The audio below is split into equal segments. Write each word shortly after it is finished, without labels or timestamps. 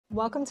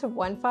Welcome to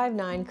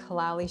 159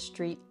 Killaly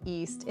Street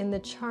East in the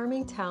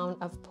charming town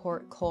of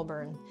Port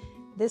Colborne.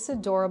 This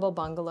adorable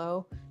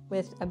bungalow,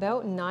 with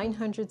about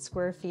 900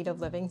 square feet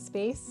of living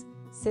space,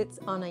 sits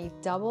on a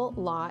double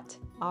lot,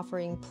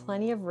 offering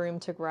plenty of room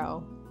to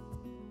grow.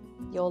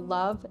 You'll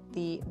love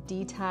the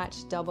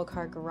detached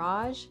double-car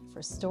garage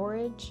for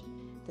storage,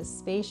 the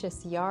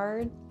spacious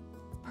yard,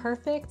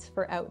 perfect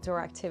for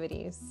outdoor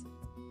activities.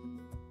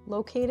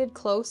 Located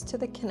close to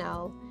the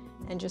canal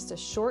and just a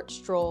short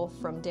stroll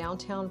from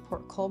downtown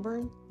Port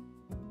Colborne,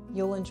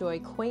 you'll enjoy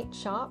quaint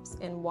shops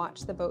and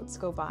watch the boats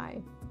go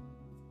by.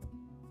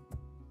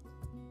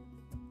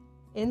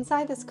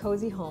 Inside this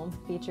cozy home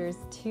features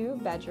 2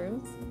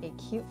 bedrooms, a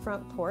cute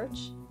front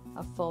porch,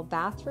 a full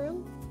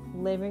bathroom,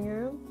 living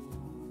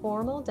room,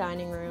 formal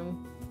dining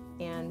room,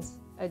 and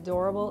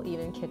adorable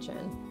eat-in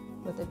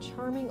kitchen with a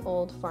charming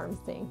old farm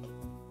sink.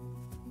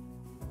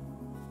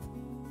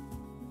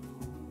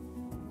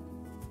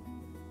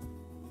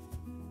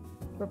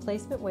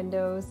 Replacement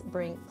windows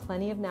bring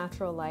plenty of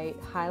natural light,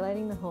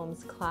 highlighting the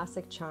home's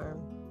classic charm.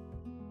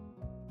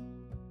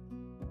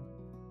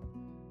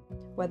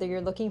 Whether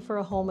you're looking for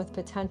a home with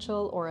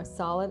potential or a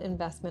solid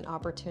investment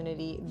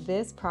opportunity,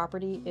 this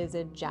property is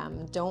a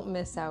gem. Don't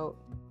miss out.